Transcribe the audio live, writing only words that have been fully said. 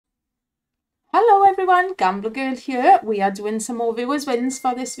Hello everyone, Gambler Girl here. We are doing some more viewers wins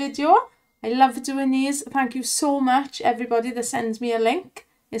for this video. I love doing these. Thank you so much everybody that sends me a link.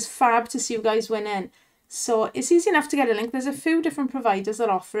 It's fab to see you guys winning. So it's easy enough to get a link. There's a few different providers that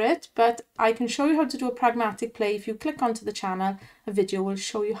offer it, but I can show you how to do a pragmatic play. If you click onto the channel, a video will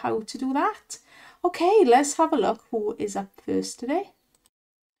show you how to do that. Okay, let's have a look who is up first today.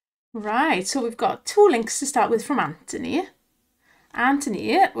 Right, so we've got two links to start with from Anthony.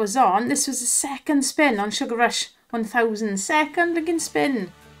 Anthony was on, this was the second spin on Sugar Rush 1000, second linking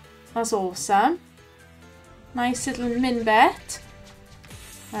spin. That's awesome. Nice little min bet.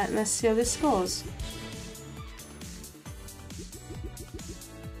 Right, let's see how this goes.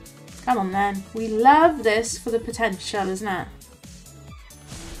 Come on then. We love this for the potential, isn't it?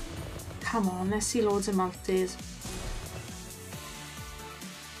 Come on, let's see loads of multis.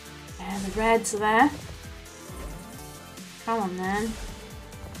 Yeah, the reds are there. Come on then.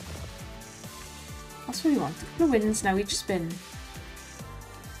 That's what we want. A couple of wins now each spin.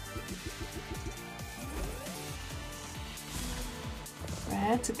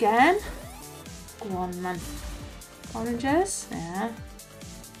 Reds again. Go on man. Oranges. Yeah.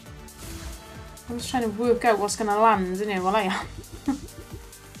 I'm just trying to work out what's going to land in here while I am.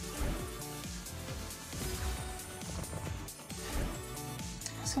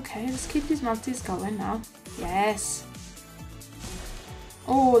 It's okay. Let's keep these multis going now. Yes.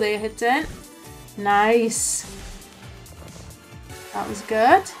 Oh, they're hitting. Nice. That was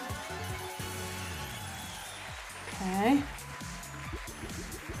good. Okay.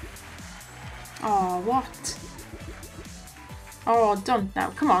 Oh, what? Oh, don't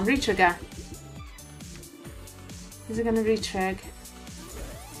now. Come on, retrigger. Is it going to retrig?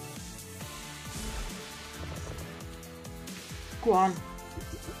 Go on.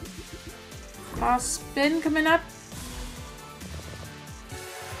 Last spin coming up.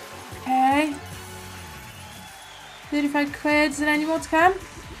 Okay. 35 quid. Is there any more to come?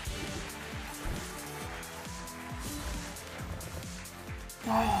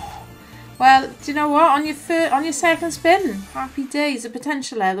 Oh. Well, do you know what? On your second spin, happy days. The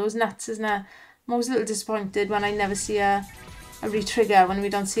potential there, those nuts, isn't it? I'm always a little disappointed when I never see a retrigger when we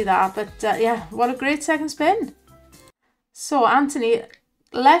don't see that. But yeah, what a great second spin. So Anthony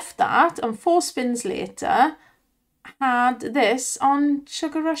left that, and 4 spins later had this on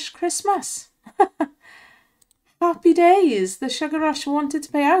Sugar Rush Christmas. Happy days. The Sugar Rush wanted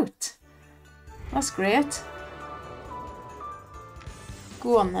to pay out. That's great.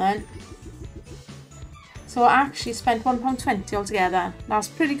 Go on then. So I actually spent £1.20 altogether. That's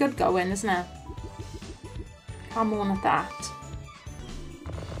pretty good going, isn't it? Come on at that.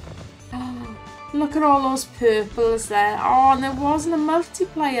 Oh, look at all those purples there. Oh, and there wasn't a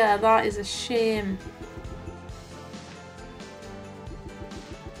multiplier. That is a shame.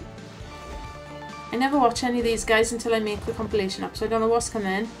 I never watch any of these guys until I make the compilation up, so I don't know what's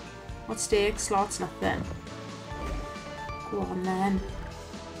coming, what stakes, slots, nothing. Go on then.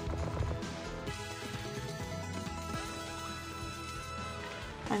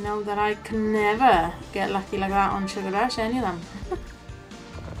 I know that I can never get lucky like that on Sugar Rush, any of them.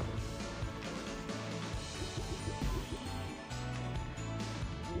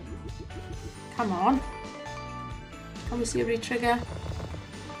 Come on. Can we see a retrigger?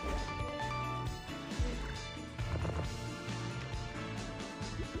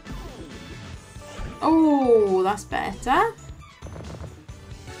 Oh, that's better.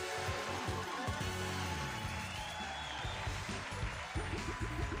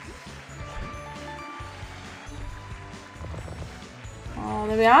 Oh,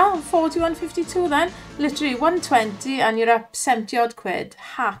 there we are. 41.52 then. Literally 120 and you're up 70 odd quid.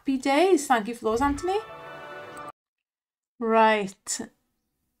 Happy days. Thank you for those, Anthony. Right.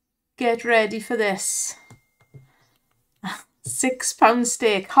 Get ready for this. £6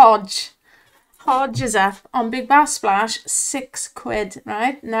 stake. Hodge. Hodge is up on Big Bass Splash, 6 quid,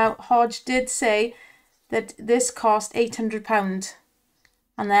 right? Now, Hodge did say that this cost £800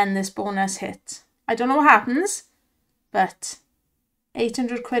 and then this bonus hit. I don't know what happens, but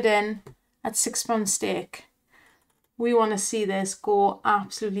 800 quid in at £6 stake. We want to see this go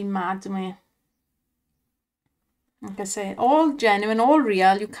absolutely mad, don't we? Like I say, all genuine, all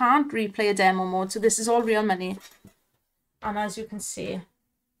real. You can't replay a demo mode, so this is all real money. And as you can see,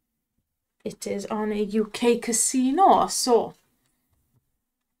 it is on a UK casino, so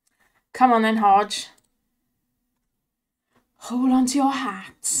come on then, Hodge. Hold on to your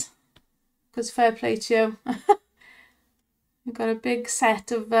hats, because fair play to you. You've got a big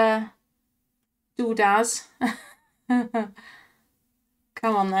set of doodads. Come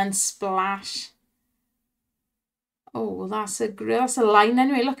on then, splash. Oh, that's a line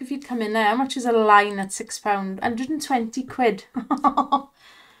anyway. Look, if you'd come in there, how much is a line at £6? 120 quid.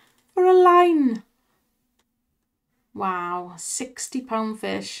 For a line. Wow, £60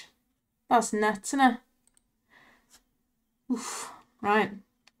 fish. That's nuts, isn't it? Oof. Right.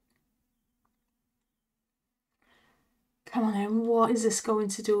 Come on then, what is this going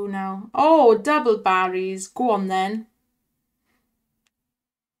to do now? Oh, double Barry's. Go on then.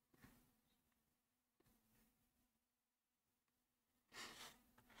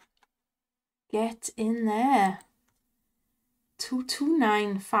 Get in there.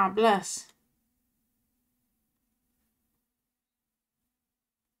 229, fabulous.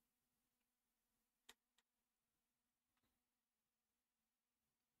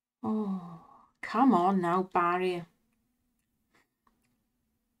 Oh, come on now, Barry.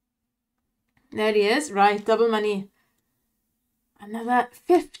 There he is. Right, double money. Another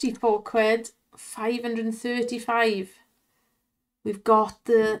 54 quid, 535. We've got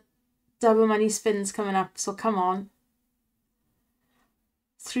the double money spins coming up, so come on.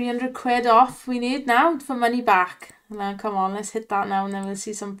 300 quid off we need now for money back. Now, come on, let's hit that now and then we'll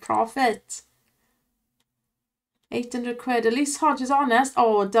see some profit. 800 quid. At least Hodge is honest.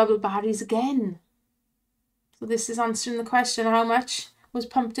 Oh, double Barry's again. So this is answering the question, how much was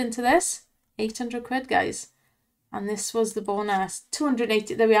pumped into this? 800 quid, guys. And this was the bonus.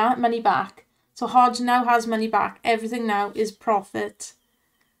 280. There we are. Money back. So Hodge now has money back. Everything now is profit.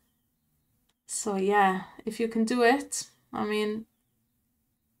 So yeah, if you can do it, I mean,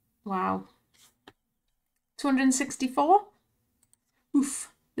 wow. 264.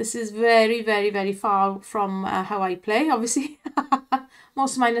 Oof. This is very, very, very far from how I play, obviously.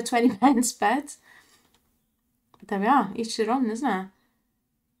 Most of mine are 20 pence bets. But there we are. Each their own, isn't it?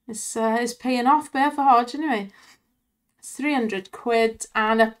 It's paying off there for Hodge anyway. 300 quid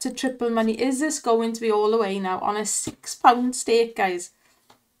and up to triple money. Is this going to be all the way now on a £6 stake, guys?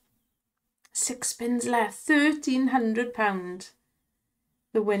 6 spins left. £1,300.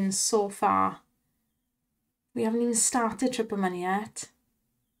 The wins so far. We haven't even started triple money yet.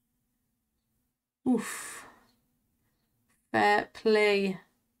 Oof. Fair play.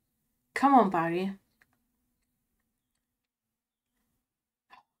 Come on, Barry.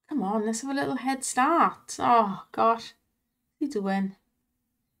 Come on, let's have a little head start. Oh, gosh. What are you doing?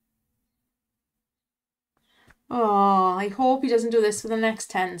 Oh, I hope he doesn't do this for the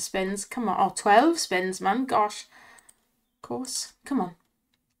next 10 spins. Come on. Oh, 12 spins, man. Gosh. Of course. Come on.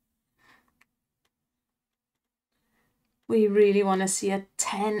 We really want to see a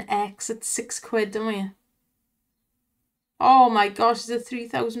 10x at 6 quid, don't we? Oh my gosh, there's a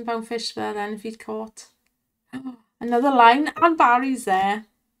 £3,000 fish there then if he'd caught. Another line and Barry's there.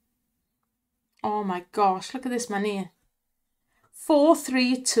 Oh my gosh, look at this money.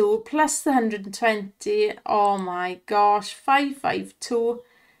 432 plus the 120. Oh my gosh, 552,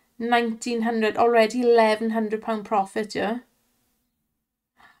 1900. Already £1,100 profit, yeah?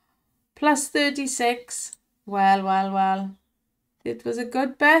 Plus 36. Well, well, well. It was a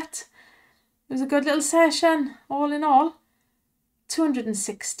good bet. It was a good little session, all in all.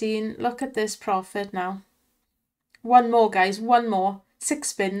 216. Look at this profit now. One more, guys. One more. 6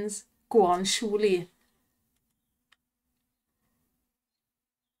 spins. Go on, surely.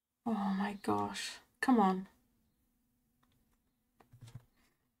 Oh my gosh. Come on.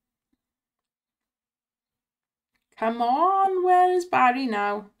 Come on. Where is Barry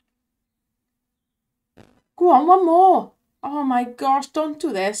now? Go on, one more. Oh my gosh, don't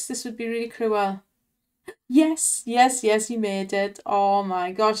do this. This would be really cruel. Yes, yes, yes, you made it. Oh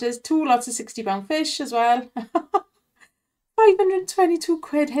my gosh, there's 2 lots of £60 fish as well. 522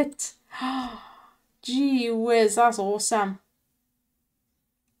 quid hit. Gee whiz, that's awesome.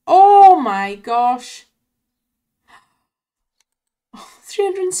 Oh my gosh.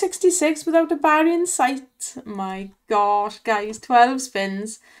 366 without a Barry in sight. My gosh, guys, 12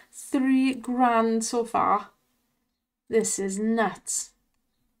 spins, 3 grand so far. This is nuts.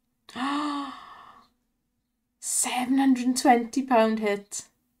 £720 hit.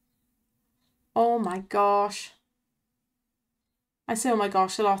 Oh my gosh. I say oh my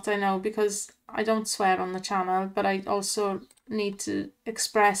gosh a lot, I know, because I don't swear on the channel, but I also need to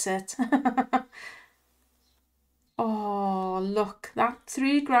express it. Oh, look, that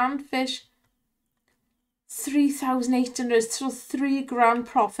 3 grand fish. 3,800, so 3 grand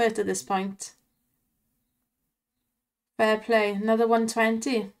profit at this point. Fair play, another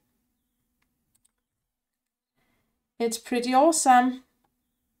 120. It's pretty awesome.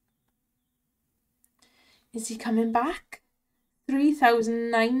 Is he coming back?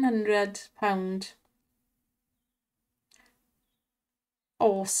 £3,900.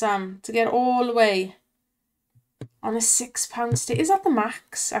 Awesome. To get all the way On a £6 stake. Is that the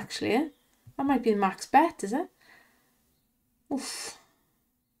max, actually? That might be the max bet, is it? Oof.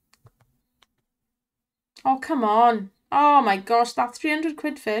 Oh, come on. Oh my gosh, that 300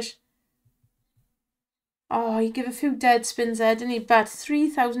 quid fish. Oh, you give a few dead spins there, didn't he? But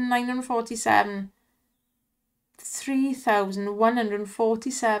 3,947.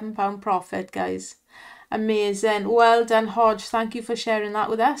 £3,147 profit, guys. Amazing. Well done, Hodge. Thank you for sharing that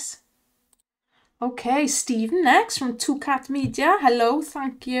with us. Okay, Stephen next from Two Cat Media. Hello,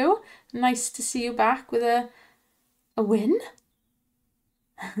 thank you. Nice to see you back with a win.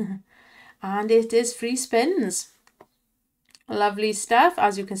 And it is free spins. Lovely stuff.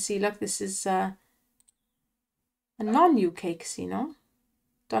 As you can see, look, this is a non-UK casino.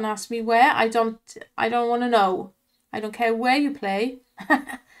 Don't ask me where. I don't want to know. I don't care where you play.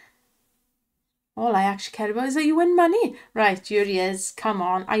 All I actually care about is that you win money. Right, here he is. Come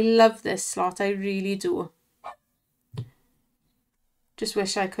on. I love this slot. I really do. Just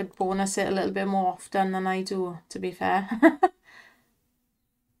wish I could bonus it a little bit more often than I do, to be fair.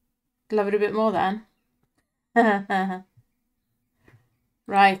 Love it a bit more then.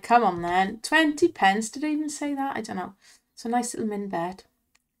 Right, come on then. 20 pence. Did I even say that? I don't know. It's a nice little min bet.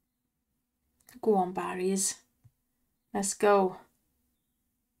 Go on, Barry's. Let's go.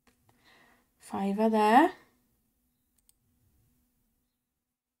 Fiver there.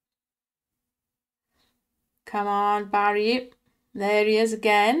 Come on, Barry. There he is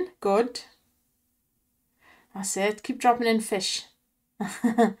again. Good. That's it. Keep dropping in fish.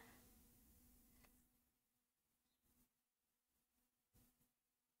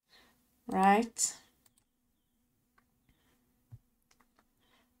 Right.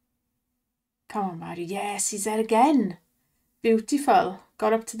 Come on, Barry. Yes, he's there again. Beautiful.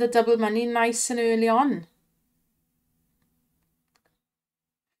 Got up to the double money nice and early on.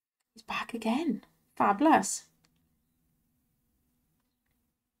 He's back again. Fabulous.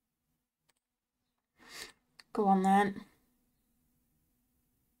 Go on then.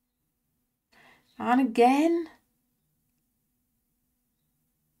 And again.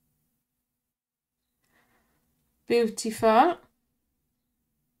 Beautiful.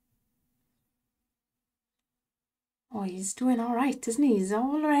 Oh, he's doing all right, isn't he? He's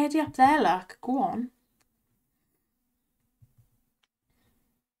already up there, look. Go on.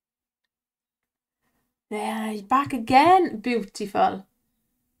 There, he's back again. Beautiful.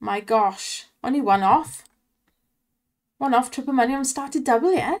 My gosh. Only one off. One off, triple money. I haven't started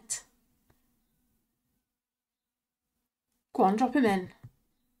double yet. Go on, drop him in.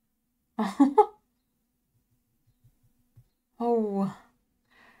 Oh.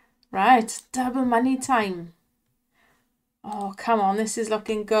 Right, double money time. Oh, come on, this is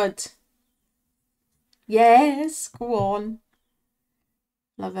looking good. Yes, go on.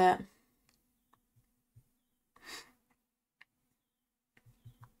 Love it.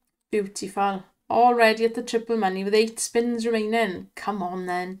 Beautiful. Already at the triple money with 8 spins remaining. Come on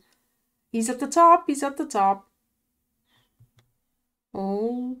then. He's at the top. He's at the top.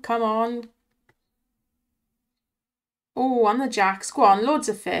 Oh, come on. Oh, on the jacks. Go on, loads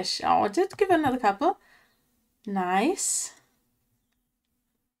of fish. Oh, I did give it another couple. Nice.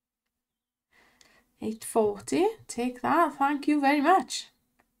 840. Take that. Thank you very much.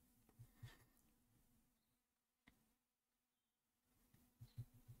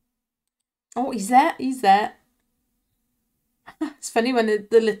 Oh, he's there. He's there. It's funny when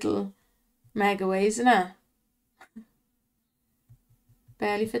the little megaways, isn't it?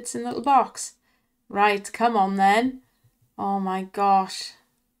 Barely fits in the little box. Right, come on then. Oh my gosh.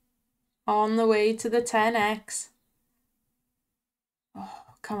 On the way to the 10x. Oh,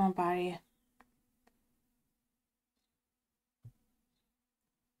 come on, Barry.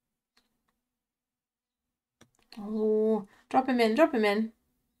 Oh, drop him in, drop him in.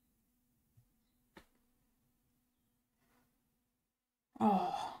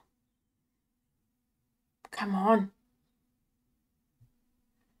 Oh, come on.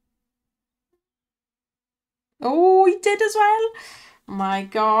 Oh, he did as well. My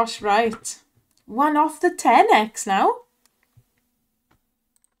gosh, right. One off the 10x now.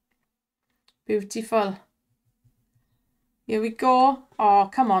 Beautiful. Here we go.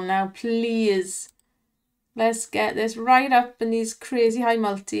 Oh, come on now, please. Let's get this right up in these crazy high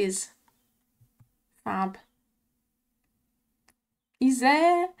multis. Fab. He's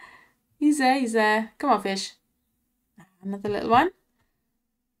there. He's there, he's there. Come on, fish. Another little one.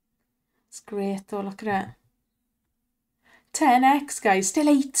 It's great though, look at it. 10x, guys. Still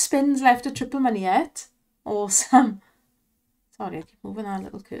 8 spins left of triple money yet. Awesome. Sorry, I keep moving that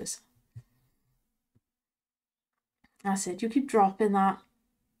little cursor. That's it. You keep dropping that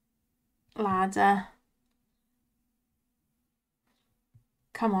ladder.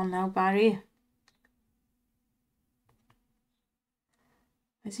 Come on now, Barry.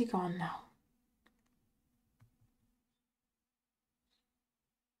 Where's he gone now?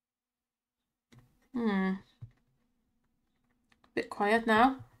 Bit quiet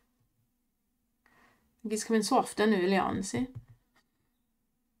now. I think he's coming so often early on, see?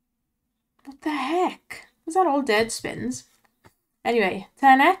 What the heck? Was that all dead spins? Anyway,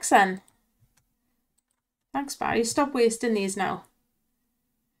 10x then. Thanks, Barry. Stop wasting these now.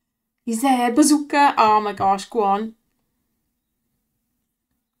 He's there. Bazooka. Oh my gosh, go on.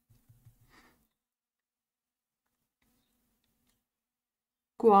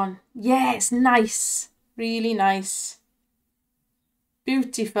 Go on. Yes, nice. Really nice.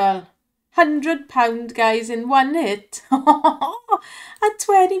 Beautiful. £100, guys, in one hit. At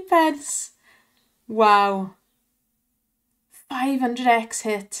 20 pence. Wow. 500x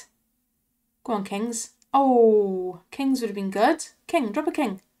hit. Go on, kings. Oh, kings would have been good. King, drop a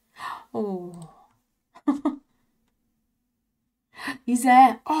king. Oh. He's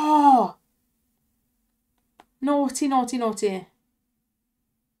there. Oh. Naughty, naughty, naughty.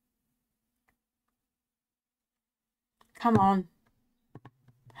 Come on.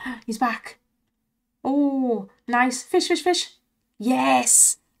 He's back. Oh, nice. Fish, fish, fish.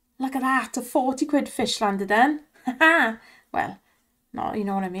 Yes. Look at that. A 40 quid fish landed then. Well, no, you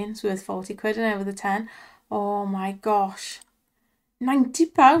know what I mean. It's worth 40 quid and over the 10. Oh my gosh.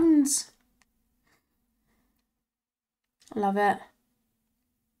 £90. Love it.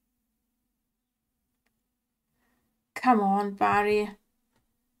 Come on, Barry.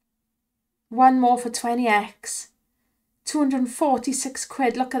 One more for 20x. 246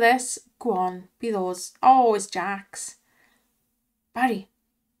 quid. Look at this. Go on. Be those. Oh, it's jacks. Barry.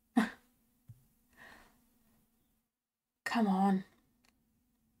 Come on.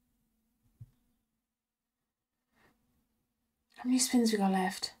 How many spins we got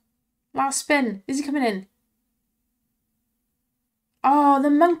left? Last spin. Is he coming in? Oh, the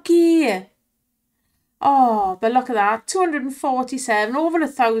monkey. Oh, but look at that. 247. Over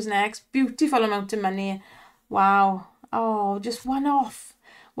 1,000x. Beautiful amount of money. Wow. Oh, just one off.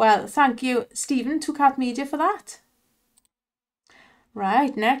 Well, thank you, Stephen, 2Cat Media, for that.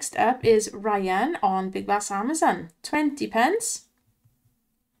 Right, next up is Ryan on Big Bass Amazon. 20 pence.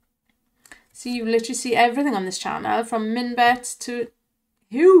 So you literally see everything on this channel, from min bets to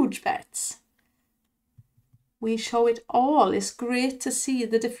huge bets. We show it all. It's great to see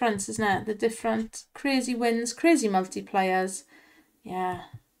the difference, isn't it? The different crazy wins, crazy multipliers. Yeah.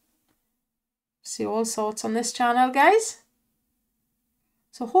 See all sorts on this channel, guys.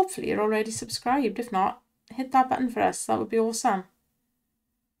 So hopefully you're already subscribed. If not, hit that button for us. That would be awesome.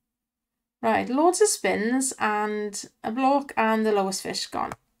 Right, loads of spins and a block and the lowest fish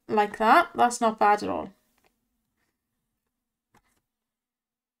gone. Like that. That's not bad at all.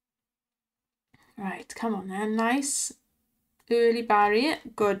 Right, come on then. Nice. Early Barry.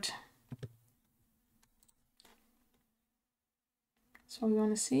 Good. That's what we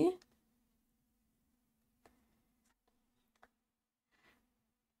want to see.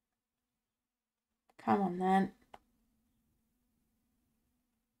 Come on then.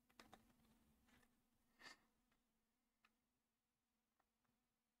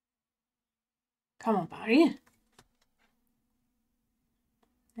 Come on, Barry.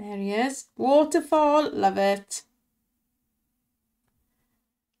 There he is. Waterfall. Love it.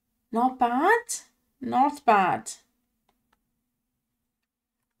 Not bad. Not bad.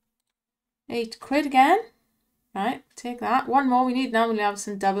 8 quid again. Right, take that. One more we need now. We'll have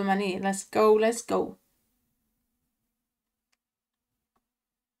some double money. Let's go. Let's go.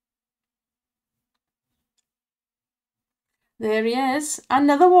 There he is.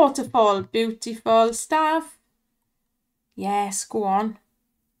 Another waterfall. Beautiful stuff. Yes, go on.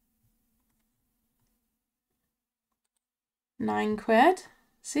 9 quid.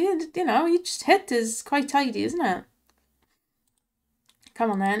 See, you know, each hit is quite tidy, isn't it?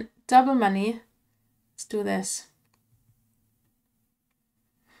 Come on then. Double money. Let's do this.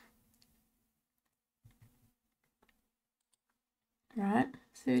 Right,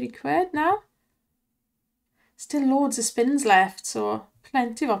 30 quid now. Still loads of spins left, so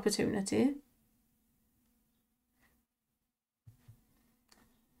plenty of opportunity.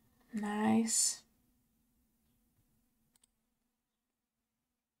 Nice.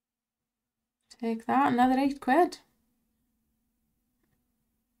 Take that, another 8 quid.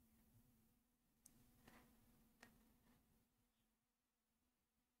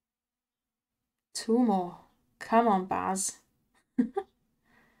 Two more. Come on, Baz.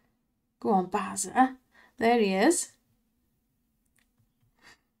 Go on, Bazza. There he is.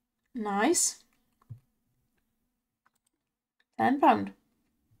 Nice. £10.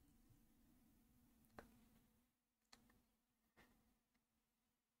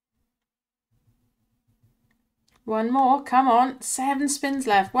 One more. Come on. 7 spins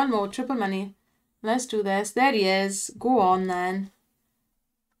left. One more. Triple money. Let's do this. There he is. Go on then.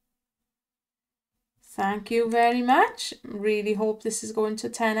 Thank you very much. Really hope this is going to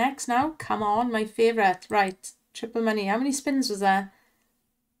 10x now. Come on, my favourite. Right. Triple money. How many spins was there?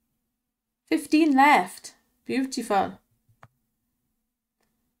 15 left. Beautiful.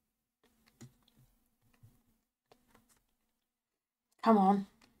 Come on.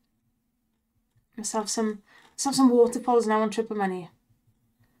 Let's have some waterfalls now on triple money.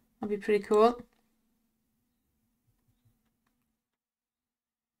 That'd be pretty cool.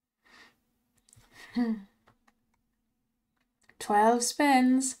 Hmm. 12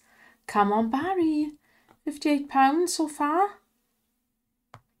 spins. Come on, Barry. £58 so far.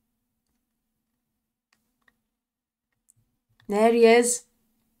 There he is.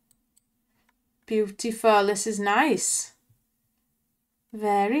 Beautiful. This is nice.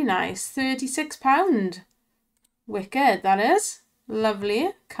 Very nice. £36. Wicked, that is. Lovely.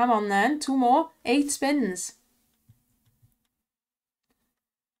 Come on then. 2 more. 8 spins.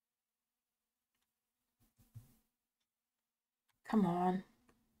 Come on.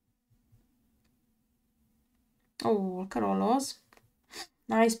 Oh, look at all those.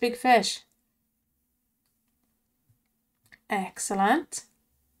 Nice big fish. Excellent.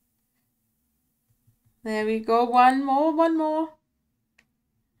 There we go. One more, one more.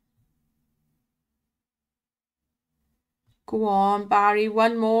 Go on, Barry.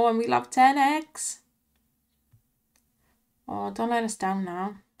 One more and we'll have 10x. Oh, don't let us down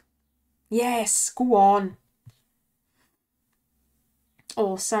now. Yes, go on.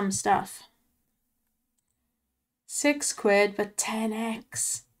 Awesome stuff. £6 but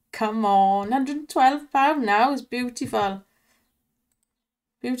 10x. Come on, £112 now is beautiful.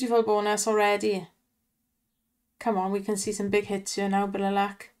 Beautiful bonus already. Come on, we can see some big hits here now, bit of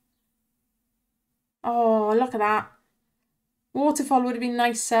luck. Oh, look at that. Waterfall would have been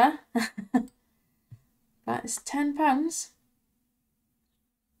nicer. But it's £10.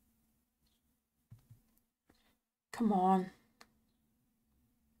 Come on.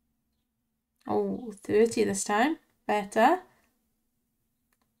 Oh, 30 this time. Better.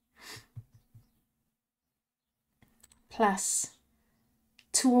 Plus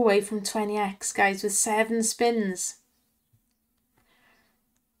 2 away from 20x, guys, with 7 spins.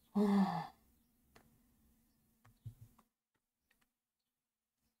 Oh.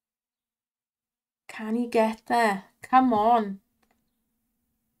 Can he get there? Come on.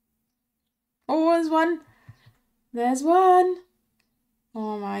 Oh, there's one. There's one.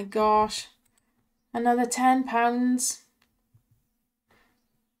 Oh my gosh. Another £10.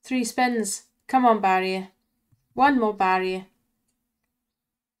 3 spins. Come on, Barry. One more, Barry.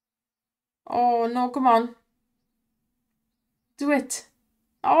 Oh, no, come on. Do it.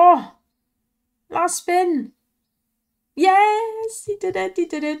 Oh, last spin. Yes, he did it, he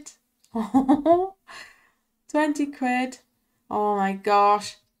did it. Oh, £20. Oh my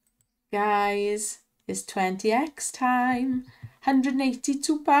gosh. Guys, it's 20x time.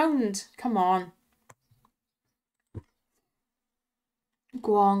 £182. Come on.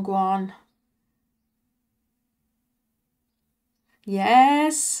 Go on, go on.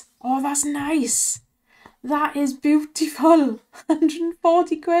 Yes. Oh, that's nice. That is beautiful.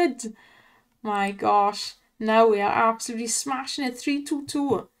 £140. My gosh. Now we are absolutely smashing it.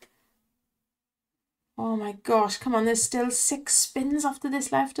 322. Oh my gosh. Come on. There's still 6 spins after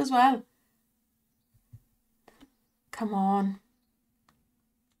this left as well. Come on.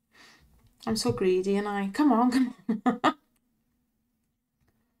 I'm so greedy, and I. Come on, come on.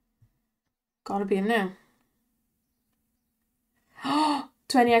 Gotta be in now. Oh,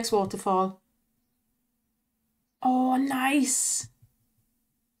 20x waterfall. Oh, nice.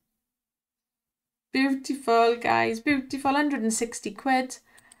 Beautiful, guys. Beautiful. £160.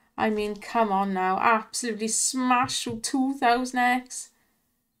 I mean, come on now. Absolutely smash through 2000x.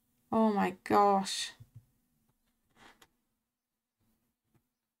 Oh my gosh.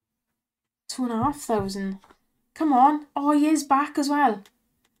 2,500. Come on. Oh, he is back as well.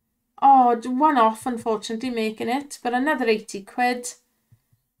 Oh, 1 off, unfortunately, making it. But another £80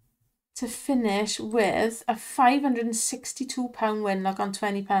 to finish with a £562 win, like on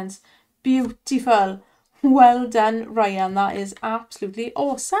 20p. Beautiful. Well done, Ryan. That is absolutely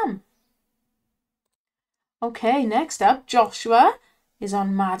awesome. Okay, next up, Joshua is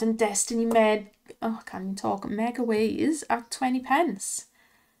on Madden Destiny I can't even talk. MEGAWAYS at 20p.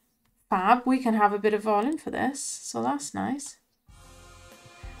 Fab. We can have a bit of volume for this, so that's nice.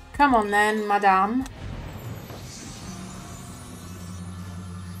 Come on then, madame.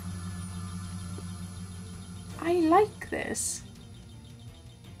 I like this.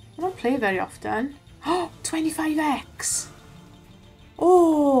 I don't play very often. Oh, 25x.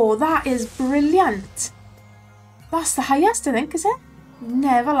 Oh, that is brilliant. That's the highest, I think, is it?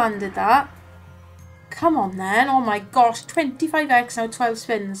 Never landed that. Come on then. Oh my gosh, 25x now, 12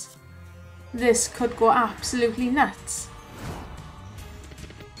 spins. This could go absolutely nuts.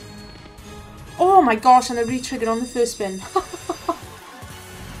 Oh my gosh, and I re-triggered on the first spin.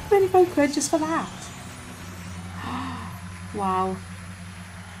 25 quid just for that. Wow.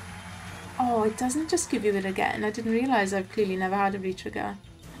 Oh, it doesn't just give you it again. I didn't realise I've clearly never had a re-trigger.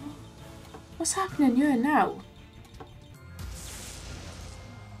 What's happening here now?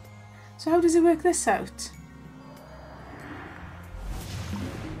 So how does it work this out?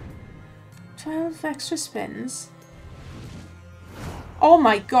 12 extra spins. Oh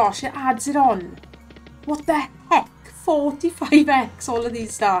my gosh, it adds it on. What the heck? 45x, all of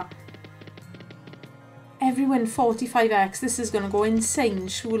these are. Every win 45x. This is going to go insane,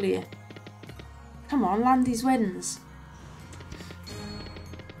 surely. Come on, land these wins.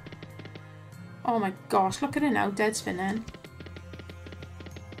 Oh my gosh, look at it now, dead spinning.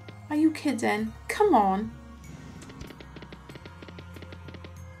 Are you kidding? Come on.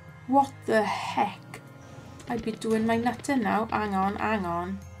 What the heck? I'd be doing my nutting now. Hang on, hang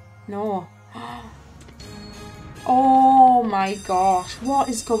on. No. Oh my gosh, what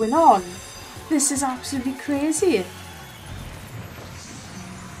is going on? This is absolutely crazy.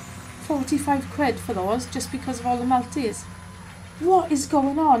 45 quid for those just because of all the multis. What is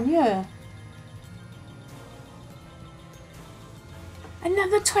going on here?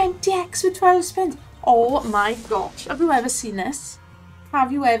 Another 20x with 12 spins. Oh my gosh, have you ever seen this?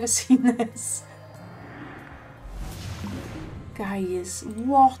 Have you ever seen this? Guys,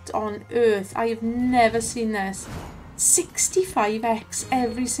 what on earth? I have never seen this. 65x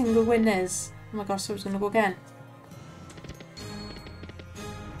every single win is. Oh my gosh, so I was going to go again.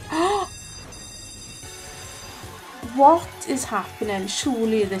 What is happening?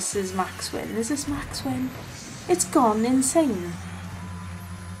 Surely this is max win. Is this max win? It's gone insane.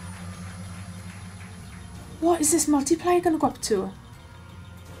 What is this multiplier going to go up to?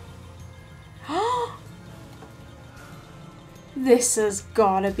 This has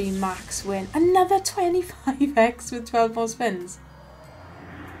got to be max win. Another 25x with 12 more spins.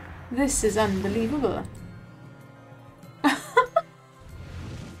 This is unbelievable.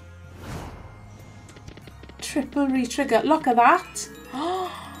 Triple re-trigger. Look at that.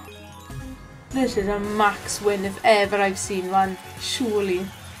 This is a max win if ever I've seen one. Surely.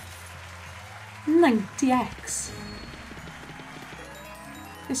 90x.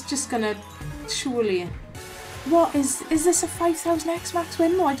 It's just gonna... Surely. What is this a 5000x max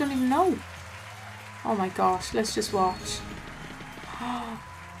win? No, I don't even know. Oh my gosh, let's just watch.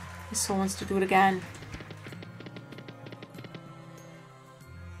 This so wants to do it again.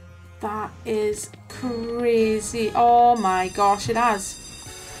 That is crazy. Oh my gosh, it has.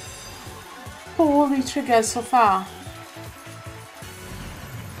 4 re-triggers so far.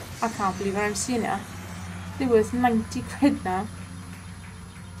 I can't believe what I'm seeing here. They're worth 90 quid now.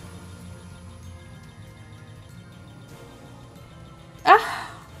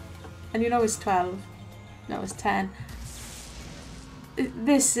 And you know it's 12. No, it's 10.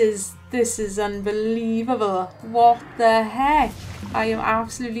 This is unbelievable. What the heck? I am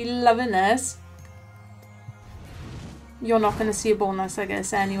absolutely loving this. You're not going to see a bonus, I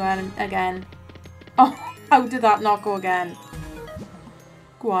guess, anywhere again. Oh, how did that not go again?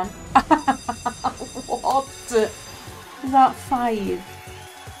 Go on. What? Is that 5?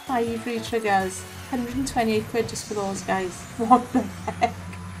 5 free triggers. 128 quid just for those guys. What the heck?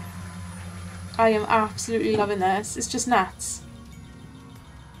 I am absolutely loving this. It's just nuts.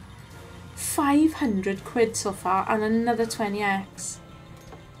 500 quid so far and another 20x.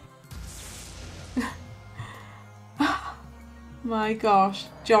 My gosh,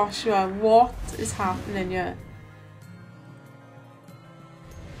 Joshua, what is happening here?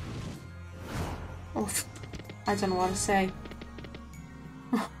 Oh, I don't know what to say.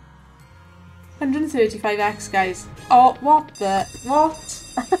 135x, guys. Oh, what the... What?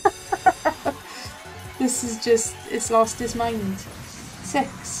 This is just... It's lost his mind.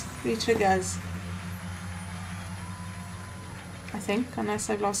 6 re-triggers. I think,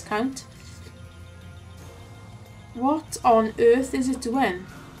 unless I've lost count. What on earth is it doing?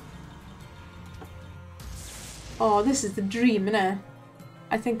 Oh, this is the dream, innit?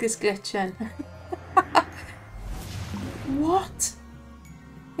 I think it's glitching. What?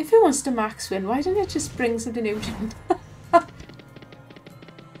 If it wants to max win, why don't it just bring something new?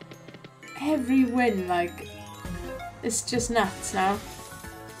 Every win, like, it's just nuts now.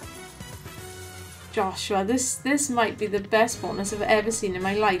 Joshua, this might be the best bonus I've ever seen in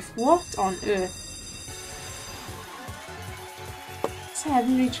my life. What on earth?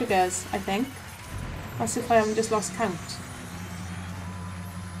 7 re-triggers, I think. That's if I haven't just lost count.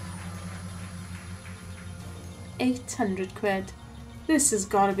 800 quid. This has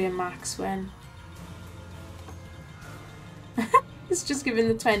got to be a max win. It's just giving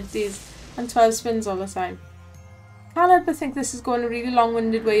the 20s and 12 spins all the time. Can't help but think this is going a really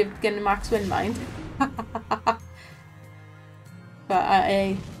long-winded way of getting a max win, mind. But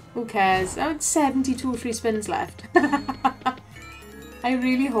hey, who cares? I have 72 free spins left. I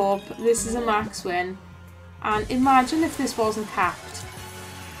really hope this is a max win. And imagine if this wasn't capped.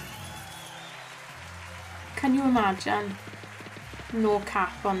 Can you imagine? No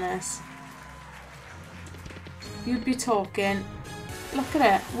cap on this. You'd be talking. Look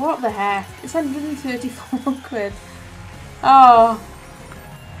at it. What the heck? It's 134 quid. Oh.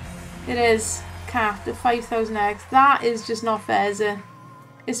 It is capped at 5,000 eggs. That is just not fair, is it?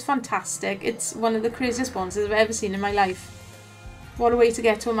 It's fantastic. It's one of the craziest bonuses I've ever seen in my life. What a way to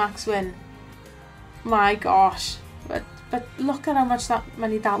get to a max win. My gosh. But look at how much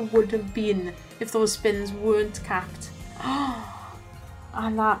money that would have been if those spins weren't capped.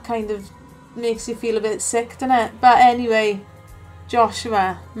 And that kind of makes you feel a bit sick, doesn't it? But anyway,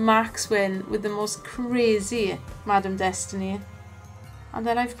 Joshua, max win with the most crazy Madam Destiny and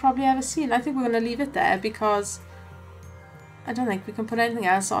that I've probably ever seen. I think we're going to leave it there because I don't think we can put anything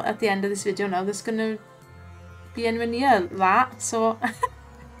else on at the end of this video now that's going to be anywhere near that. So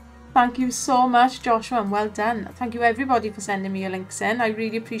thank you so much, Joshua, and well done. Thank you everybody for sending me your links in. I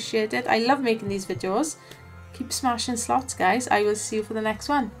really appreciate it. I love making these videos. Keep smashing slots, guys. I will see you for the next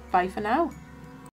one. Bye for now.